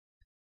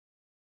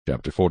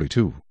Chapter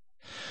 42.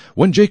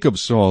 When Jacob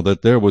saw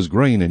that there was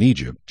grain in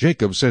Egypt,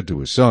 Jacob said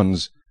to his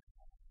sons,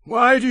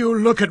 "Why do you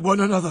look at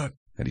one another?"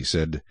 And he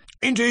said,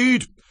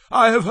 "Indeed,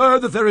 I have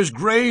heard that there is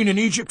grain in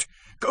Egypt.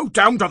 Go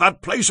down to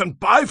that place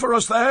and buy for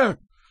us there,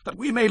 that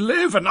we may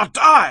live and not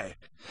die."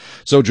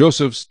 So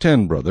Joseph's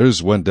 10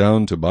 brothers went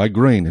down to buy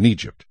grain in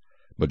Egypt.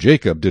 But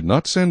Jacob did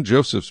not send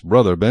Joseph's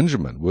brother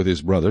Benjamin with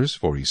his brothers,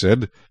 for he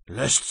said,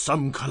 "Lest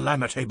some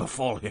calamity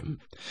befall him."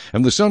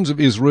 And the sons of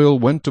Israel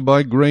went to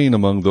buy grain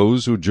among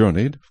those who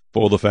journeyed,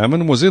 for the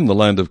famine was in the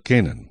land of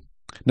Canaan.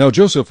 Now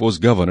Joseph was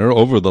governor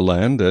over the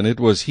land, and it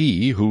was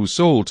he who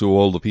sold to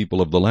all the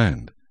people of the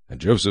land. And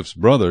Joseph's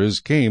brothers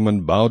came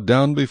and bowed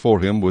down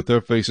before him with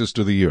their faces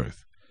to the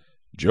earth.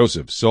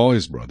 Joseph saw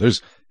his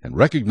brothers and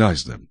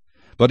recognized them,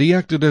 but he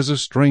acted as a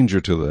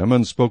stranger to them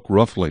and spoke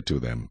roughly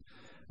to them.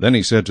 Then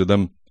he said to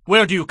them,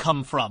 "Where do you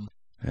come from?"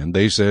 And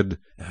they said,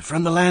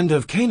 "From the land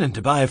of Canaan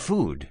to buy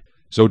food."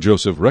 So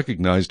Joseph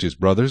recognized his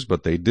brothers,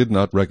 but they did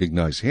not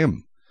recognize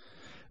him.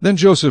 Then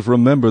Joseph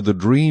remembered the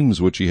dreams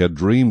which he had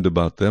dreamed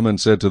about them,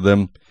 and said to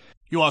them,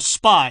 "You are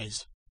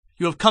spies.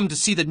 You have come to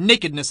see the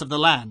nakedness of the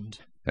land."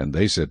 And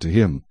they said to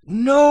him,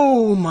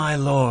 "No, my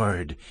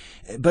lord,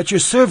 but your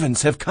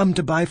servants have come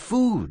to buy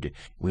food.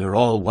 We are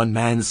all one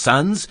man's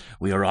sons.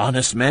 We are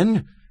honest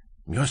men.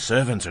 Your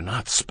servants are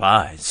not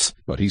spies."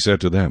 But he said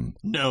to them,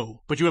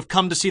 "No, but you have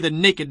come to see the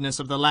nakedness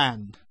of the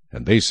land."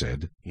 And they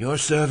said, "Your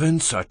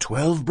servants are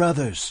 12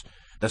 brothers,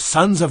 the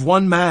sons of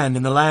one man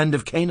in the land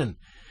of Canaan.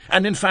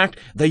 And in fact,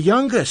 the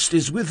youngest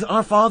is with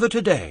our father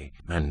today,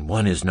 and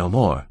one is no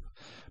more."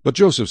 But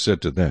Joseph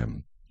said to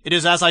them, "It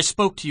is as I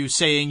spoke to you,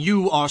 saying,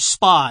 You are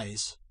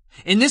spies.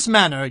 In this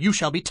manner you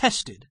shall be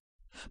tested.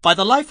 By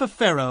the life of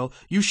Pharaoh,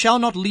 you shall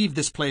not leave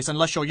this place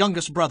unless your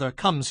youngest brother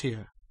comes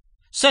here.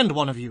 Send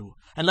one of you,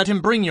 and let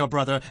him bring your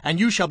brother, and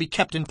you shall be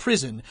kept in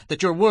prison,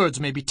 that your words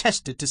may be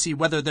tested to see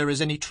whether there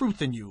is any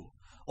truth in you.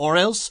 Or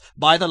else,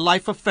 by the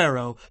life of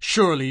Pharaoh,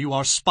 surely you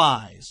are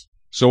spies."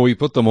 So he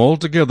put them all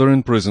together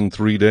in prison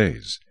 3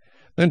 days.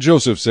 Then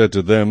Joseph said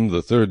to them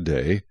the 3rd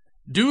day,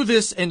 "Do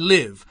this and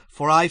live,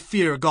 for I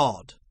fear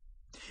God.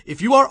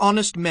 If you are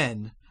honest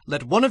men,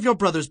 let one of your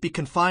brothers be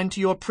confined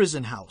to your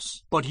prison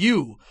house. But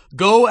you,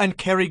 go and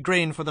carry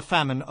grain for the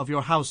famine of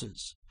your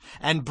houses.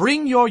 And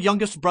bring your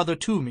youngest brother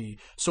to me,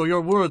 so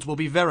your words will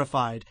be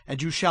verified,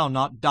 and you shall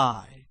not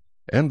die."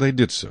 And they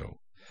did so.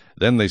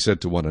 Then they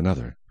said to one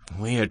another,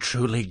 "We are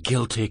truly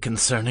guilty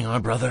concerning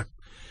our brother,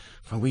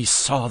 for we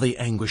saw the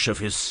anguish of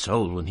his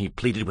soul when he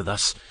pleaded with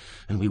us,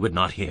 and we would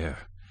not hear.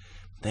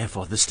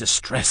 Therefore this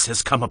distress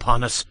has come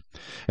upon us."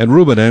 And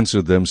Reuben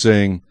answered them,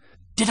 saying,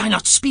 "Did I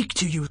not speak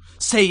to you,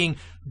 saying,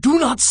 Do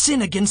not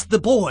sin against the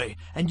boy,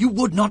 and you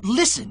would not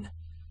listen?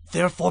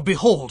 Therefore,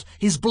 behold,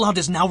 his blood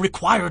is now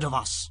required of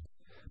us."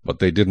 But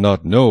they did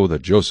not know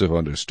that Joseph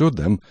understood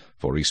them,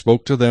 for he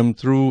spoke to them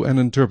through an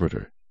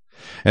interpreter.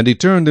 And he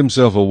turned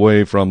himself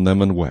away from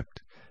them and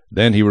wept.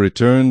 Then he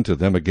returned to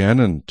them again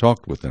and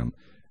talked with them.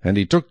 And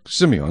he took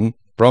Simeon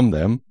from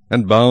them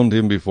and bound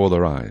him before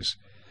their eyes.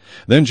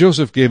 Then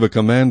Joseph gave a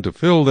command to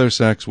fill their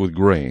sacks with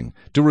grain,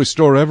 to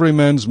restore every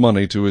man's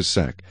money to his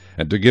sack,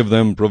 and to give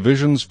them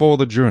provisions for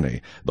the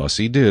journey. Thus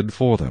he did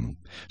for them.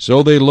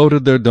 So they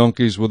loaded their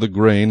donkeys with the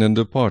grain and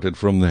departed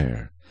from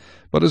there.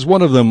 But as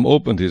one of them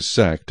opened his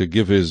sack to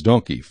give his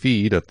donkey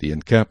feed at the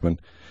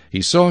encampment,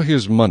 he saw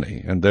his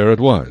money, and there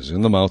it was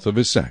in the mouth of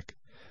his sack.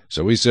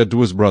 So he said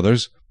to his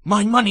brothers,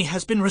 "My money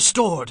has been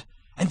restored,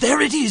 and there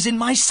it is in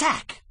my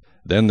sack."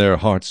 Then their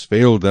hearts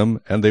failed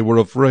them, and they were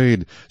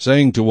afraid,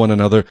 saying to one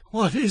another,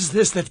 "What is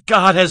this that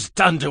God has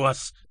done to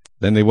us?"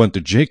 Then they went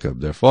to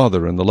Jacob their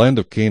father in the land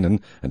of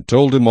Canaan, and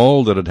told him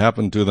all that had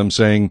happened to them,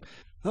 saying,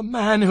 "The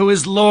man who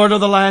is lord of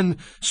the land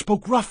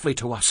spoke roughly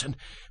to us, and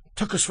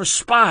took us for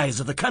spies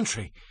of the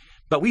country.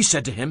 But we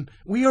said to him,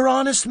 We are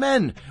honest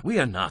men. We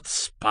are not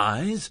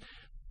spies.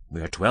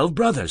 We are 12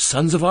 brothers,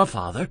 sons of our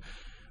father.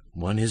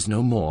 One is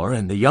no more,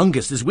 and the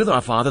youngest is with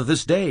our father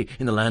this day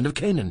in the land of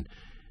Canaan."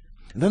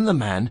 Then the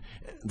man,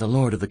 the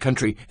lord of the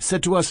country,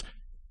 said to us,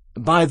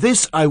 "By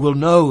this I will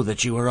know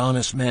that you are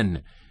honest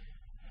men.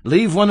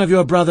 Leave one of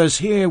your brothers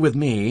here with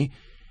me,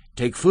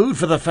 take food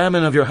for the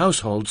famine of your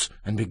households,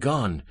 and be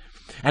gone.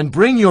 And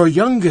bring your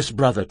youngest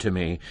brother to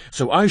me,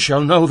 so I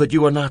shall know that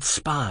you are not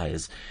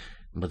spies,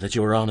 but that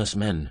you are honest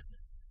men.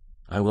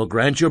 I will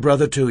grant your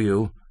brother to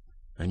you,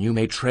 and you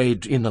may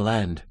trade in the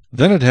land."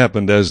 Then it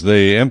happened as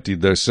they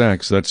emptied their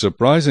sacks that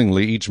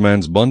surprisingly each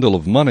man's bundle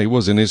of money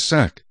was in his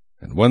sack.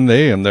 And when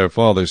they and their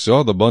father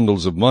saw the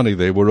bundles of money,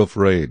 they were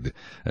afraid.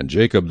 And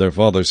Jacob their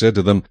father said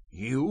to them,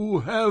 "You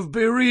have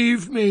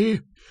bereaved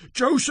me.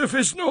 Joseph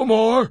is no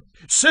more,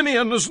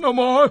 Simeon is no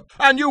more,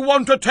 and you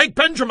want to take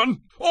Benjamin.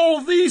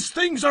 All these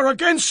things are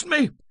against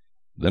me."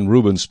 Then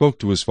Reuben spoke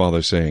to his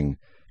father, saying,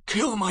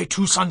 "Kill my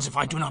 2 sons if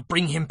I do not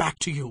bring him back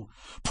to you.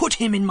 Put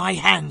him in my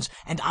hands,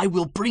 and I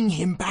will bring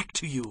him back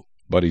to you."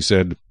 But he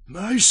said,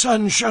 "My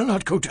son shall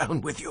not go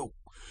down with you,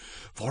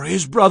 for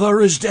his brother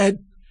is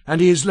dead, and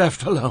he is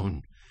left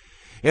alone.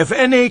 If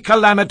any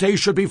calamity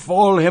should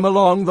befall him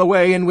along the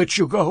way in which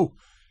you go,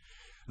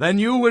 then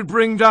you would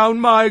bring down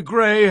my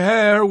gray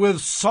hair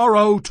with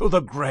sorrow to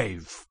the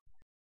grave."